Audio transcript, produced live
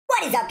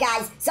What is up,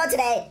 guys? So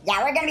today,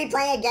 we're gonna be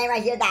playing a game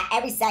right here that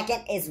every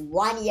second is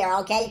 1 year,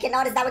 okay? You can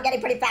notice that we're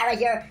getting pretty fat right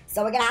here,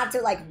 so we're gonna have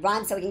to, like,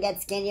 run so we can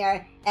get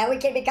skinnier, and we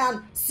can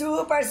become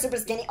super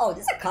skinny. Oh,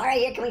 there's a car right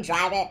here. Can we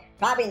drive it?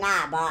 Probably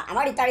not, but I'm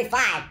already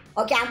 35.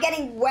 Okay, I'm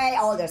getting way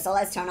older, so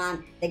let's turn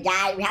on the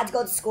guy. We have to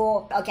go to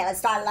school. Okay, let's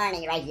start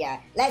learning right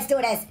here. Let's do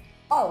this.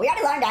 Oh, we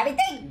already learned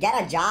everything?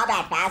 Get a job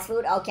at fast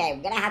food? Okay,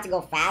 we're gonna have to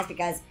go fast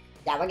because,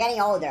 we're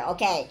getting older.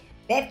 Okay.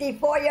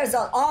 54 years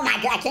old. Oh my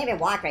god, I can't even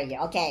walk right here.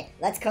 Okay,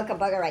 let's cook a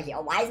burger right here.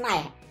 Oh, why is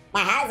my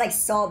hat is like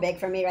so big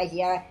for me right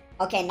here?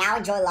 Okay, now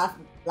enjoy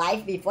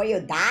life before you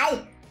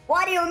die?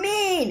 What do you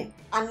mean?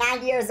 I'm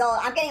 90 years old.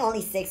 I'm getting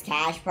only 6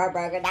 cash per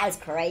burger. That is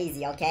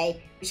crazy,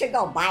 okay? We should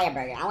go buy a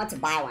burger. I want to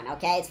buy one,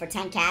 okay? It's for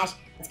 10 cash.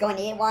 Let's go and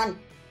eat one.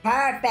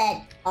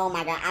 Perfect. Oh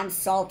my god, I'm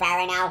so fat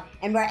right now.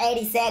 And we're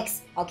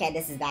 86. Okay,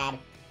 this is bad.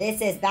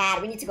 This is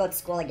bad. We need to go to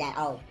school again.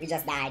 Oh, we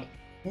just died.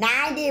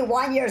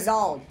 91 years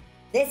old.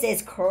 This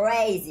is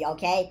crazy,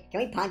 okay?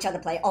 Can we punch out the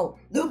plate? Oh,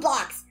 loot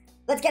blocks!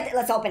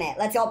 Let's open it.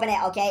 Let's open it,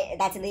 okay?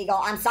 That's illegal.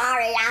 I'm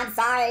sorry,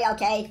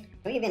 okay?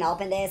 Can we even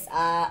open this?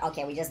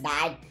 Okay, we just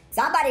died.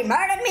 Somebody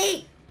murdered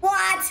me!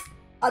 What?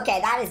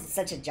 Okay, that is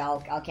such a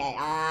joke. Okay,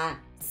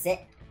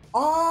 sit.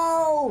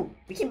 Oh!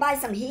 We can buy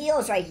some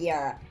heals right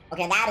here.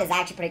 Okay, that is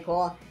actually pretty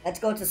cool. Let's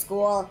go to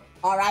school,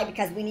 alright?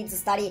 Because we need to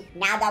study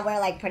now that we're,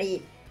 like,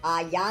 pretty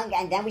young,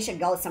 and then we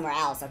should go somewhere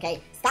else,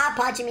 okay? Stop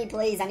punching me,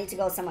 please. I need to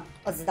go somewhere.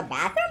 Oh, is this the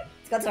bathroom?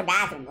 Let's go to the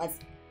bathroom.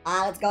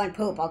 Let's go and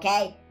poop,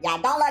 okay? Yeah,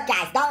 don't look,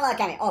 guys. Don't look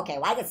at me. Okay,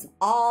 why is this?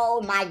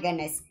 Oh, my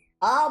goodness.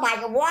 Oh, my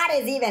God. What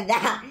is even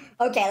that?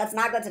 Okay, let's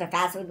not go to the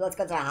fast food. Let's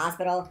go to the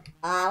hospital.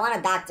 I want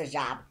a doctor's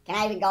job. Can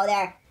I even go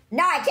there?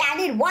 No, I can't.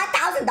 I need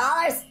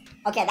 $1,000.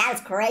 Okay, that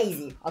is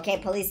crazy. Okay,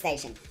 police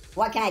station.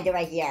 What can I do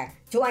right here?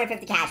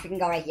 250 cash. We can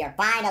go right here.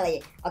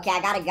 Finally. Okay,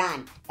 I got a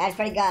gun. That's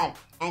pretty good.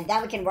 And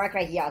then we can work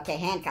right here. Okay,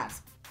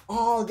 handcuffs.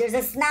 Oh, there's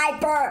a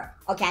sniper.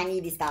 Okay, I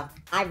need this stuff.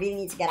 I really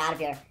need to get out of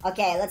here.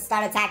 Okay, let's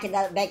start attacking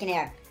the bacon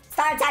here.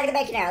 Let's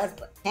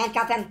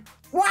handcuff him.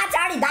 What?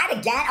 I already died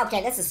again?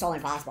 Okay, this is so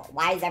impossible.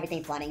 Why is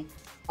everything flooding?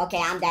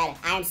 Okay, I'm dead.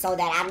 I am so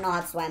dead. I don't know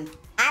how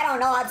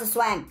to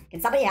swim.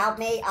 Can somebody help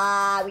me?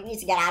 We need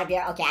to get out of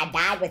here. Okay, I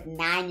died with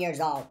 9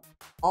 years old.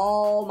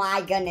 Oh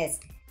my goodness.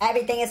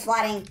 Everything is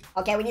flooding.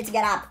 Okay, we need to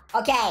get up.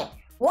 Okay,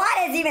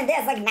 what is even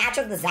this? Like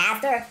natural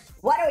disaster?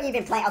 What are we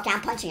even playing? Okay,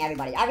 I'm punching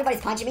everybody.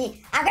 Everybody's punching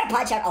me. I'm gonna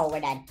punch out. Oh,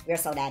 we're dead. We're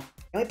so dead.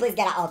 Can we please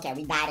get out? Okay,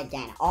 we died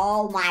again.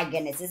 Oh my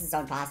goodness, this is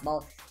so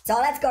impossible. So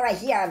let's go right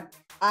here.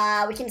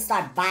 We can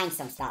start buying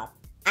some stuff.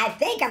 I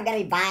think I'm gonna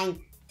be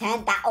buying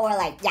 10,000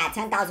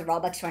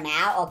 Robux for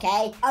now,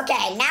 okay?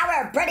 Okay, now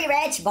we're pretty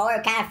rich, but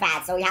we're kind of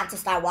fat, so we have to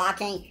start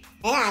walking.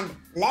 And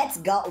let's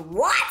go.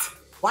 What?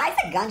 Why is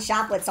the gun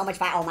shop with so much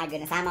fire? Oh my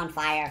goodness, I'm on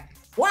fire.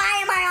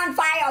 Why am I on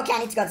fire? Okay, I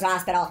need to go to the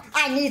hospital.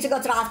 I need to go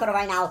to the hospital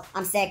right now.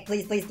 I'm sick.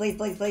 Please.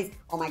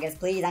 Oh my goodness,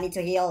 please. I need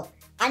to heal.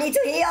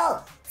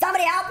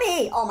 Somebody help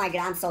me. Oh my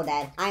god, I'm so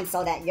dead.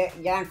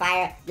 You're on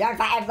fire.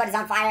 Everybody's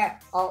on fire.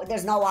 Oh,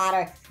 there's no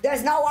water.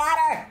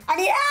 I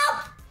need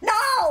help.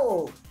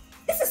 No.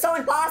 This is so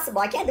impossible.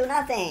 I can't do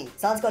nothing.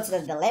 So let's go to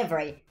the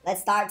delivery. Let's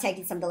start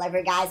taking some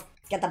delivery, guys.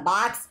 Let's get the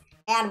box.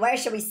 And where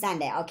should we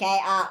send it? Okay,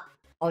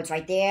 oh, it's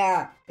right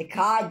there. The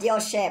car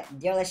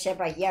dealership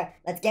right here.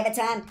 Let's give it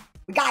to him.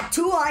 We got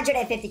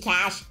 250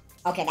 cash.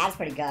 Okay, that's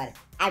pretty good.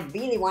 I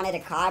really wanted a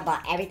car,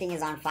 but everything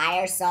is on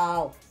fire,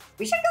 so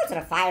we should go to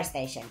the fire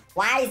station.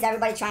 Why is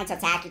everybody trying to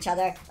attack each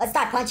other? Let's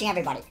start punching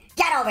everybody.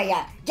 Get over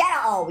here.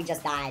 Oh, we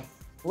just died.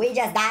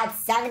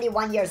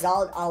 71 years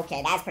old.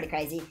 Okay, that's pretty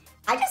crazy.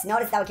 I just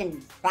noticed that we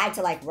can try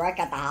to, like, work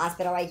at the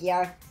hospital right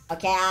here.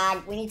 Okay,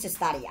 we need to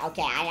study.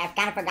 Okay, I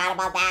kind of forgot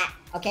about that.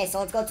 Okay, so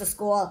let's go to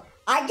school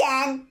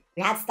again.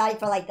 We had to study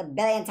for, like, the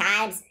billion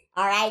times.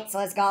 Alright, so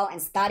let's go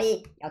and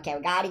study. Okay,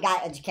 we already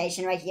got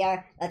education right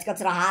here. Let's go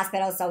to the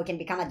hospital so we can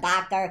become a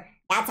doctor.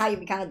 That's how you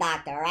become a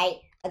doctor, alright?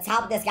 Let's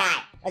help this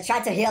guy. Let's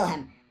try to heal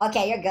him.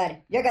 Okay, you're good.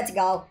 You're good to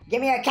go.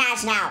 Give me your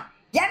cash now.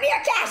 Give me your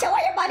cash. I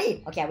want your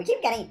money. Okay, we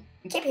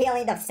keep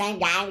healing the same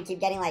guy. We keep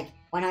getting like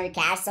 100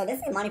 cash. So this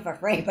is money for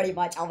free pretty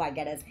much. Oh my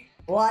goodness.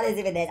 What is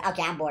even this?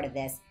 Okay, I'm bored of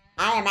this.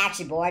 I am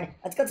actually bored.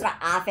 Let's go to the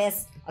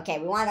office. Okay,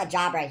 we want a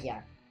job right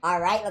here.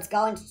 Alright, let's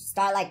go and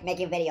start like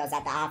making videos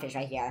at the office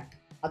right here.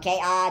 Okay,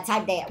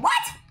 type data. What?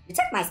 You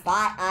took my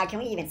spot. Can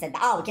we even sit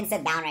down? Oh, we can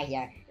sit down right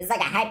here. This is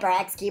like a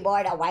HyperX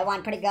keyboard, a white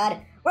one, pretty good.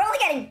 We're only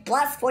getting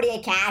plus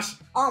 48 cash.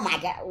 Oh my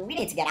god, we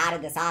need to get out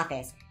of this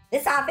office.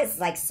 This office is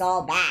like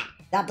so bad.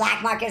 The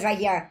black market is right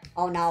here.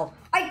 Oh no.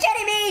 Are you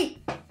kidding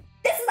me?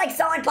 This is like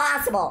so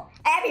impossible.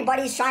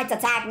 Everybody's trying to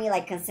attack me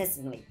like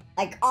consistently.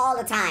 Like all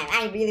the time.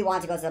 I really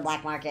want to go to the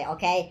black market,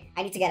 okay?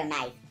 I need to get a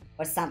knife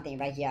or something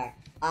right here.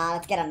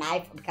 Let's get a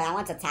knife because I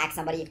want to attack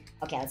somebody.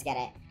 Okay, let's get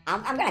it.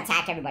 I'm gonna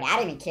attack everybody. I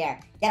don't even care.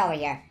 Get over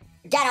here.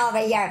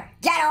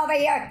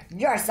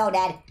 You're so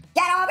dead.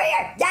 Get over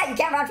here. Yeah, you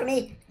can't run from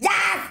me.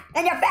 Yes!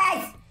 In your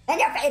face!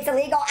 It's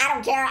illegal.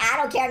 I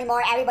don't care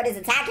anymore. Everybody's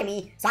attacking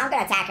me. So I'm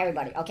gonna attack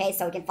everybody. Okay,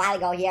 so we can finally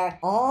go here.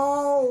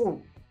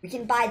 Oh, we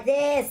can buy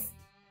this.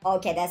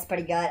 Okay, that's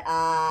pretty good.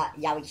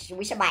 Yeah,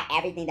 we should buy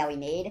everything that we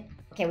need.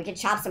 Okay, we can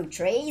chop some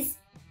trees.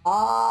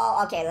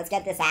 Oh, okay, let's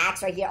get this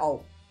axe right here.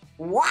 Oh,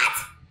 what?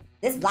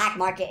 This black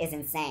market is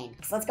insane.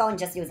 So let's go and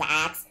just use the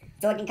axe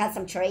so we can cut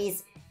some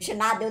trees. We should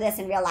not do this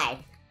in real life,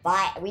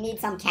 but we need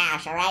some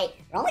cash, all right?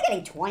 We're only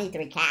getting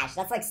 23 cash.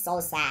 That's like so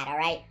sad, all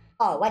right?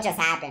 Oh, what just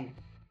happened?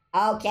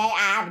 Okay,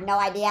 I have no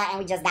idea, and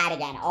we just died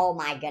again. Oh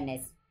my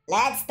goodness.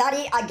 Let's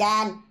study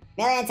again.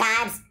 Million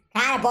times.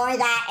 Kind of boring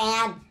that,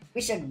 and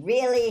we should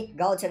really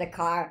go to the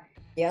car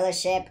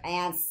dealership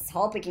and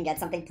hope we can get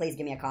something. Please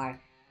give me a car.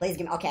 Please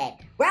give me... Okay.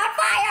 We're on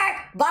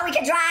fire, but we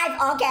can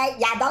drive. Okay,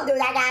 yeah, don't do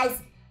that, guys.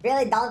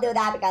 Really, don't do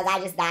that because I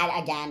just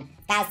died again.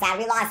 That's sad.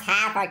 We lost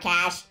half our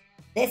cash.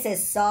 This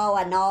is so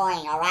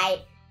annoying, all right?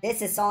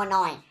 This is so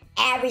annoying.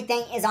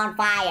 Everything is on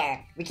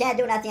fire. We can't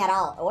do nothing at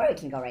all. Or we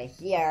can go right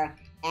here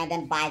and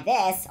then buy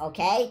this,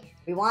 okay?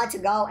 We want to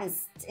go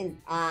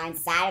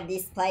inside of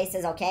these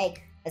places, okay?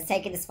 Let's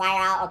take this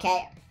fire out,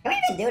 okay? Can we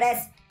even do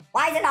this?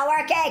 Why is it not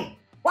working?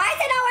 Why is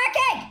it not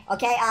working?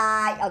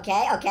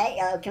 Okay,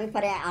 okay. Can we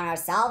put it on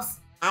ourselves?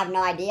 I have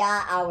no idea.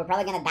 We're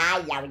probably gonna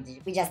die. Yeah,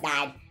 we just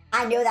died.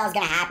 I knew that was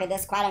gonna happen.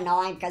 This is quite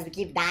annoying because we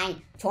keep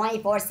dying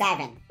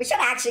 24/7. We should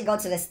actually go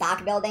to the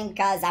stock building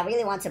because I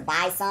really want to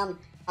buy some.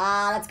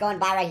 Let's go and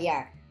buy right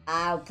here.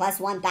 Plus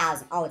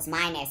 1,000. Oh, it's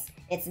minus.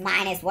 It's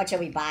minus. What should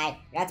we buy?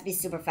 We have to be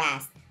super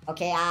fast.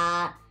 Okay,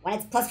 when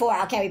it's plus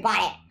 4. Okay, we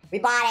bought it. We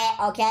bought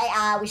it.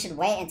 Okay, we should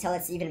wait until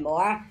it's even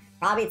more.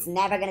 Probably it's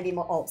never gonna be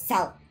more. Oh,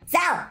 sell.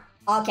 Sell!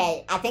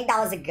 Okay, I think that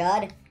was a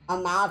good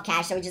amount of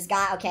cash that we just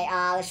got. Okay,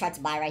 let's try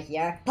to buy right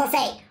here. Plus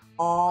 8.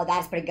 Oh,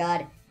 that's pretty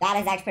good. That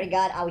is actually pretty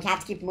good. We have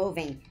to keep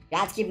moving. We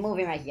have to keep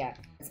moving right here.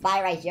 Let's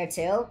buy right here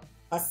too.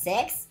 Plus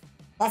 6.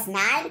 Plus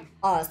 9.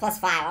 Oh, it's plus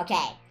 5.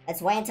 Okay,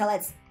 let's wait until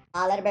it's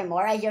a little bit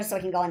more right here so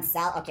we can go and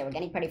sell. Okay, we're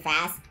getting pretty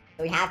fast.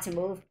 So we have to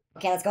move.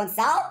 Okay, let's go and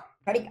sell.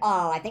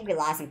 Oh, I think we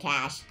lost some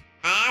cash.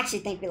 I actually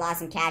think we lost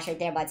some cash right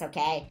there, but it's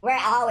okay. We're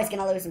always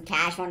gonna lose some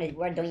cash when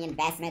we're doing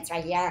investments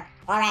right here.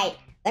 All right,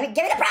 let me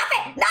give me the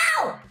profit.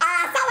 No!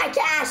 It's not my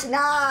cash.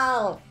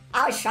 No!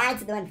 I was trying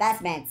to do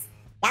investments.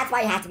 That's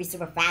why you have to be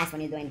super fast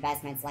when you do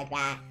investments like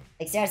that.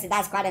 Like, seriously,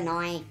 that's quite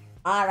annoying.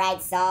 All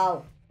right,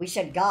 so we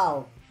should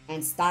go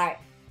and start.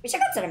 We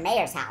should go to the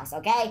mayor's house,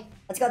 okay?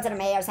 Let's go to the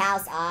mayor's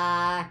house.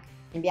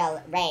 Can be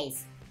a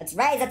raise. Let's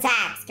raise the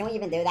tax. Can we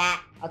even do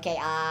that? Okay,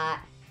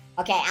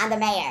 okay, I'm the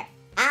mayor.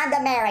 I'm the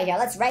mayor right here.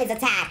 Let's raise the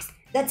tax.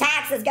 The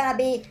tax is gonna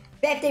be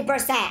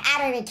 50%. I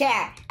don't even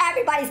care.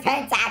 Everybody's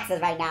paying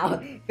taxes right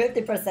now.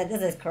 50%.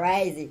 This is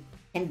crazy.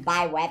 Can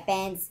buy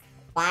weapons.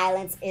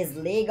 Violence is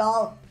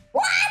legal.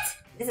 What?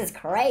 This is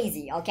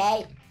crazy,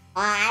 okay?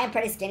 I'm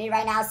pretty skinny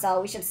right now,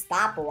 so we should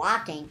stop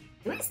walking.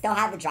 Do we still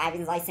have the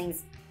driving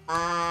license?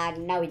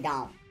 No, we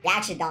don't. We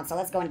actually don't, so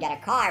let's go and get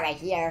a car right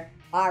here.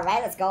 All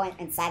right, let's go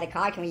inside the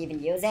car. Can we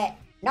even use it?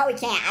 No, we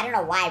can't. I don't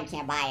know why we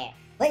can't buy it.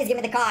 Please give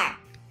me the car.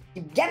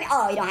 Give me.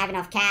 Oh, you don't have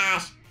enough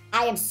cash.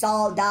 I am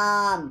so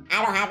dumb.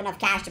 I don't have enough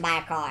cash to buy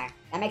a car.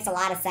 That makes a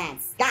lot of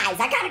sense. Guys,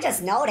 I kind of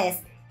just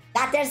noticed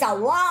that there's a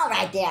wall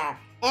right there.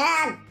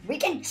 And we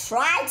can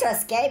try to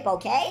escape,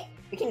 okay?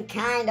 We can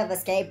kind of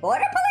escape.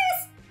 Border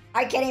police?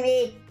 Are you kidding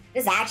me?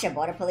 There's actually a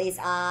border police.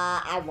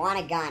 I want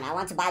a gun. I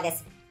want to buy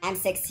this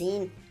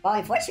M16. Well,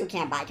 unfortunately, we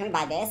can't buy it. Can we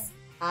buy this?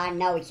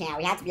 No, we can't.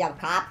 We have to be a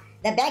cop.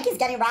 The bank is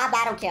getting robbed.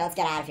 I don't care. Let's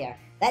get out of here.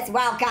 Let's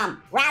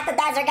welcome. We're at the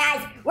desert,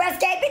 guys. We're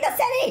escaping the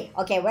city.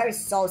 Okay, we're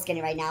so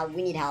skinny right now.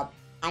 We need help.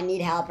 I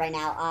need help right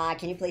now.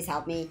 Can you please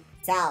help me?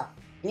 Sal,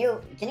 can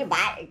you give me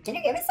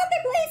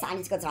something, please? I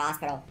need to go to the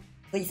hospital.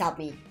 Please help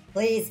me.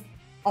 Please.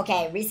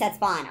 Okay, reset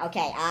spawn.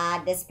 Okay,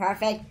 this is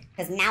perfect.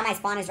 Because now my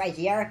spawn is right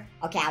here.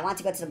 Okay, I want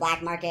to go to the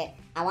black market.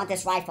 I want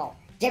this rifle.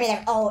 Give me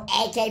the, oh,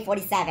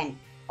 AK-47.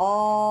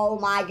 Oh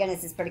my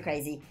goodness, this is pretty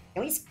crazy.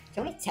 Can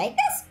we take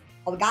this?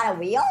 Oh, we got a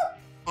wheel?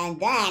 And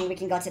then we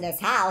can go to this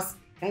house.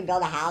 Can we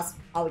build a house?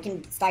 Oh, we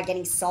can start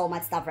getting so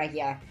much stuff right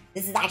here.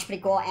 This is actually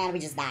pretty cool, and we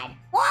just died.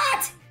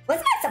 What?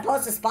 Wasn't I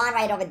supposed to spawn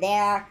right over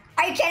there?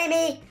 Are you kidding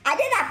me? I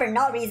did that for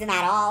no reason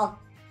at all.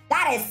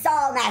 That is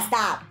so messed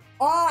up.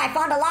 Oh, I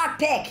found a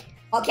lockpick.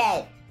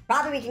 Okay,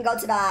 probably we can go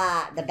to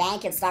the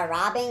bank and start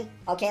robbing.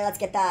 Okay, let's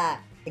get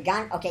the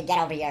gun. Okay, get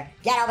over here.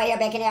 Get over here,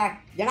 Baconaire.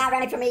 You're not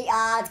ready for me.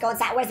 Let's go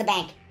inside. Where's the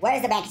bank?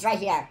 Where's the bank? It's right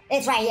here.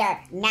 It's right here.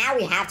 Now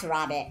we have to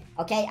rob it.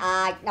 Okay,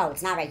 no,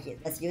 it's not right here.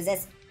 Let's use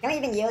this. Can we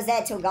even use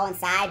it to go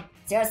inside?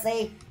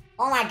 Seriously?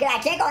 Oh my god, I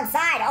can't go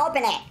inside.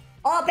 Open it.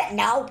 Open.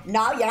 No,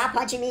 no, you're not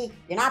punching me.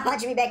 You're not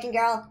punching me, Bacon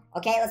Girl.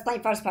 Okay, let's play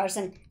first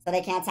person so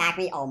they can't attack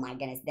me. Oh my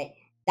goodness.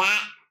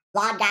 That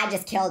blonde guy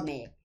just killed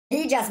me.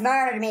 He just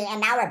murdered me,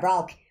 and now we're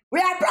broke. We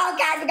are broke,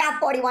 guys. We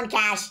got 41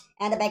 cash.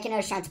 And the Baconaire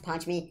is trying to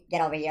punch me.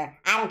 Get over here.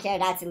 I don't care.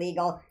 That's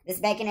illegal. This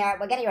Baconaire,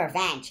 we're getting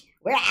revenge.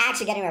 We're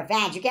actually getting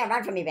revenge. You can't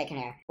run from me,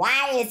 Baconaire.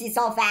 Why is he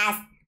so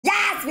fast?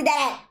 Yes, we did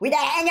it. We did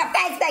it. In your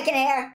face, Baconaire.